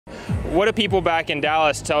What do people back in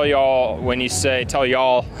Dallas tell y'all when you say,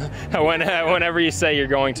 whenever you say you're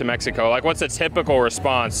going to Mexico? Like, what's a typical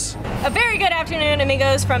response? A very good afternoon,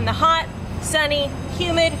 amigos, from the hot, sunny,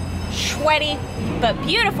 humid, sweaty, but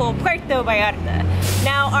beautiful Puerto Vallarta.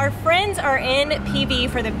 Now, our friends are in PV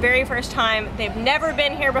for the very first time. They've never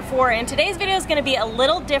been here before, and today's video is gonna be a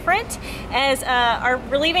little different as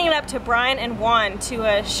we're leaving it up to Brian and Juan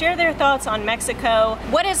to share their thoughts on Mexico,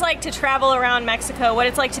 what it's like to travel around Mexico, what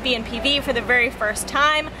it's like to be in PV for the very first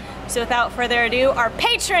time. So without further ado, our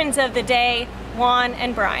patrons of the day, Juan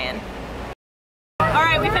and Brian. All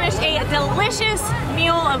right, we finished a delicious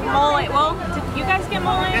meal of mole. Well, did you guys get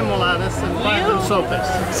mole? Enmoladas and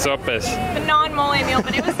sopes. Sopes. The non-mole meal,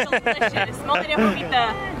 but it was delicious. Mole de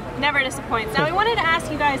hojita never disappoints. Now, we wanted to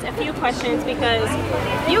ask you guys a few questions because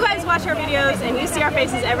you guys watch our videos and you see our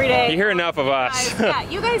faces every day. You hear enough of us. Yeah,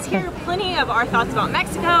 you guys hear plenty of our thoughts about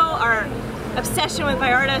Mexico, our obsession with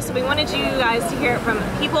Vallarta, so we wanted you guys to hear it from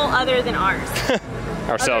people other than ours.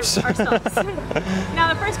 Ourselves. Now,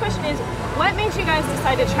 the first question is, what made you guys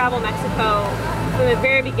decide to travel Mexico from the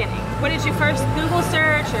very beginning? What did you first Google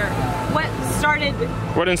search, or what started?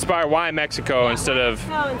 What inspired, why Mexico instead of?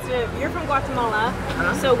 No, you're from Guatemala,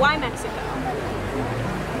 so why Mexico?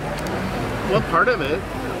 Well, part of it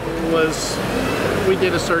was we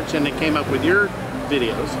did a search and it came up with your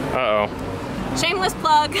videos. Uh-oh. Shameless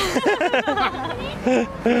plug. You're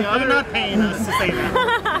not paying us to say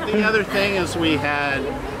that. The other thing is we had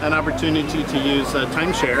an opportunity to use a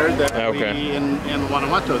timeshare that we in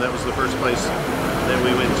Guanajuato. That was the first place that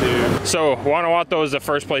we went to. So Guanajuato is the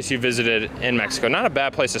first place you visited in Mexico. Not a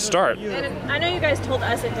bad place to start. And I know you guys told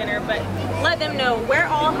us at dinner, but let them know, where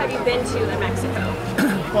all have you been to in Mexico?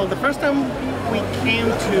 Well, the first time we came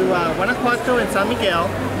to Guanajuato and San Miguel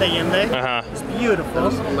de Allende. It's beautiful.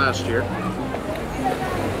 That was last year.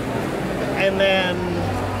 And then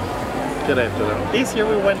this year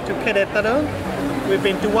we went to Querétaro. We've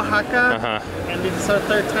been to Oaxaca. And this is our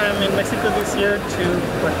third time in Mexico this year to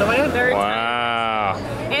Puerto Vallarta. Wow.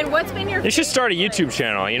 And what's been your You should start a YouTube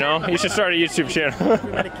channel, you know? You should start a YouTube channel.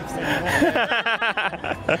 Everybody keeps saying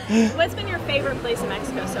that. What's been your favorite place in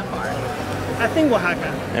Mexico so far? I think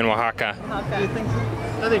Oaxaca. In Oaxaca. Do you think so?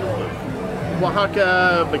 I think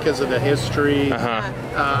Oaxaca, because of the history.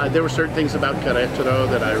 There were certain things about Querétaro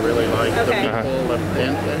that I really liked.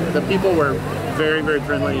 The people were very, very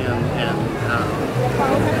friendly, and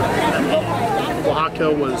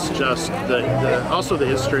Oaxaca was just also the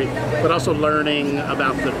history, but also learning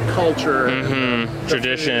about the culture, and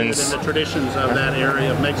traditions, and the traditions of that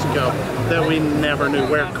area of Mexico that we never knew,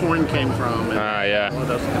 where corn came from. And all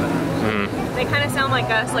those kind of things. They kind of sound like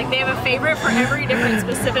us. Like, they have a favorite for every different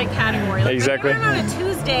specific category. Like, exactly. On a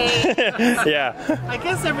Tuesday. Yeah. I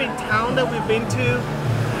guess every town that we've been to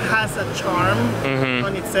has a charm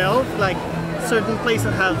on itself. Like, certain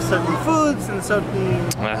places have certain foods and certain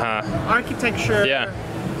architecture. Yeah.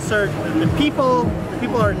 Certain the people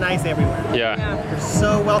are nice everywhere. Yeah. They're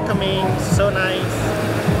so welcoming, so nice.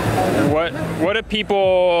 What do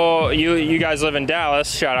people, you guys live in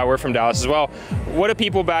Dallas, shout out, we're from Dallas as well. What do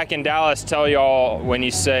people back in Dallas tell y'all when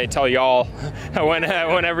you say,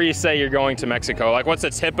 whenever you say you're going to Mexico? Like, what's a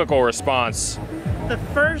typical response? The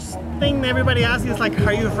first thing everybody asks is like,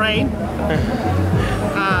 are you afraid?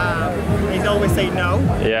 They always say no.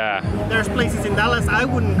 Yeah. There's places in Dallas I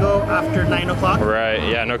wouldn't go after 9 o'clock. Right,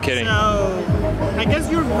 yeah, no kidding. So, I guess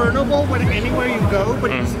you're vulnerable anywhere you go, but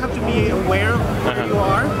you just have to be aware of where you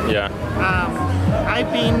are. Yeah.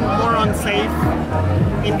 I've been more unsafe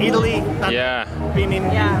in Italy than been in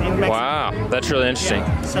Mexico. Wow, that's really interesting.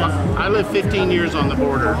 Yeah. So, I lived 15 years on the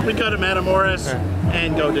border. We go to Matamoros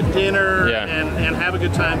and go to dinner and have a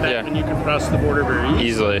good time back when you can cross the border very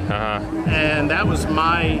easily. And that was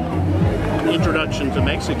my introduction to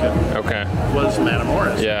Mexico. Okay. Was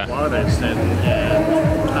Matamoros, Juarez,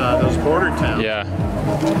 and those border towns. Yeah.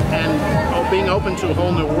 And being open to a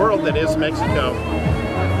whole new world that is Mexico.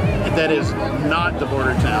 That is not the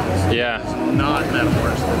border towns. Yeah. It's not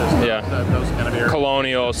Matamoros. That is not those kind of areas.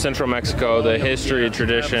 Colonial, Central Mexico, the history,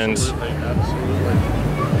 traditions. Absolutely.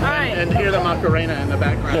 All right. And hear the Macarena in the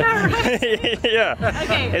background.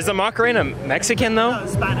 Okay. Is the Macarena Mexican though? No,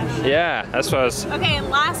 Spanish. Yeah, that's what I was. Okay,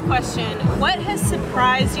 last question. What has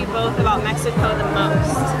surprised you both about Mexico the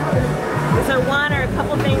most? Is there one or a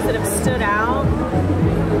couple things that have stood out?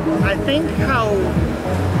 I think how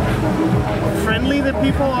friendly the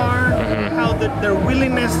people are, how their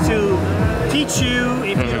willingness to teach you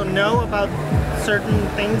if you don't know about certain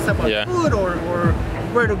things about food or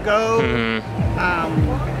where to go.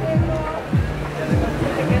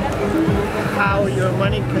 how your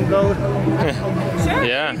money can go Sure.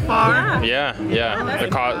 Yeah. far. Yeah.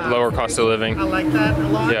 The lower cost of living. I like that a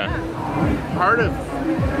lot. Yeah. Part of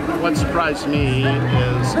what surprised me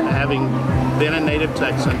is having been a native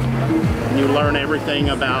Texan, you learn everything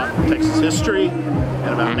about Texas history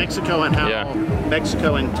and about Mexico and how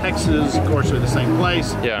Mexico and Texas, of course, are the same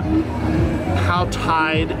place. Yeah. How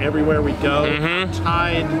tied everywhere we go, how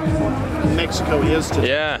tied Mexico is to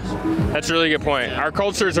Texas. That's a really good point. Our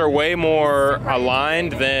cultures are way more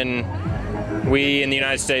aligned than we in the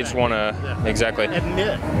United States want to exactly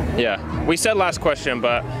admit. Yeah. We said last question,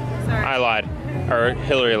 but I lied. Or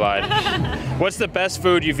Hillary lied. What's the best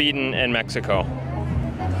food you've eaten in Mexico?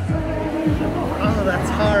 Oh, that's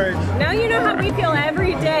hard. Now you know how we feel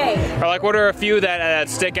every day. Or like, what are a few that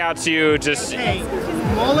stick out to you? Just okay,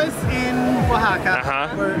 moles in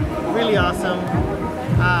Oaxaca were really awesome.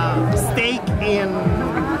 Steak in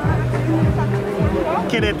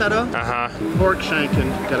Querétaro. Pork shank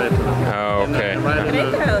in Querétaro. Oh, okay.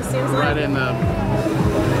 Querétaro seems like right in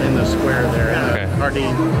the square there,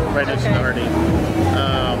 Hardin, right next to Hardin.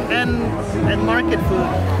 And market food.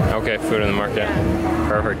 Okay, food in the market.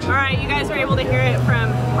 Perfect. All right, you guys were able to hear it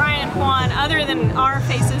from Brian and Juan, other than our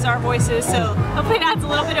faces, our voices, so hopefully it adds a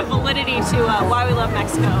little bit of validity to why we love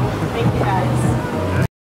Mexico. Thank you guys.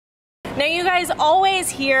 Now you guys always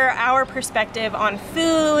hear our perspective on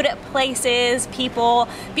food, places, people,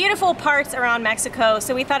 beautiful parts around Mexico,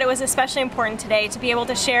 so we thought it was especially important today to be able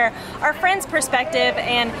to share our friends' perspective,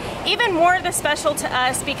 and even more the special to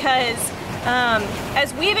us because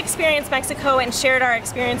as we've experienced Mexico and shared our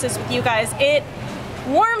experiences with you guys, it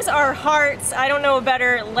warms our hearts. I don't know a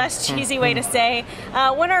better, less cheesy way to say,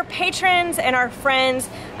 when our patrons and our friends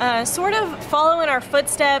sort of follow in our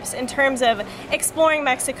footsteps in terms of exploring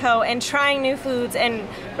Mexico and trying new foods and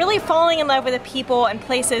really falling in love with the people and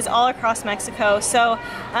places all across Mexico. So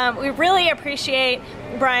we really appreciate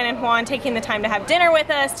Brian and Juan taking the time to have dinner with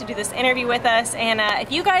us, to do this interview with us, and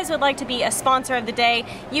if you guys would like to be a sponsor of the day,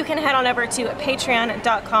 you can head on over to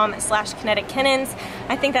patreon.com/KineticKennons.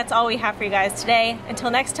 I think that's all we have for you guys today.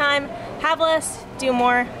 Until next time, have less, do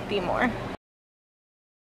more, be more.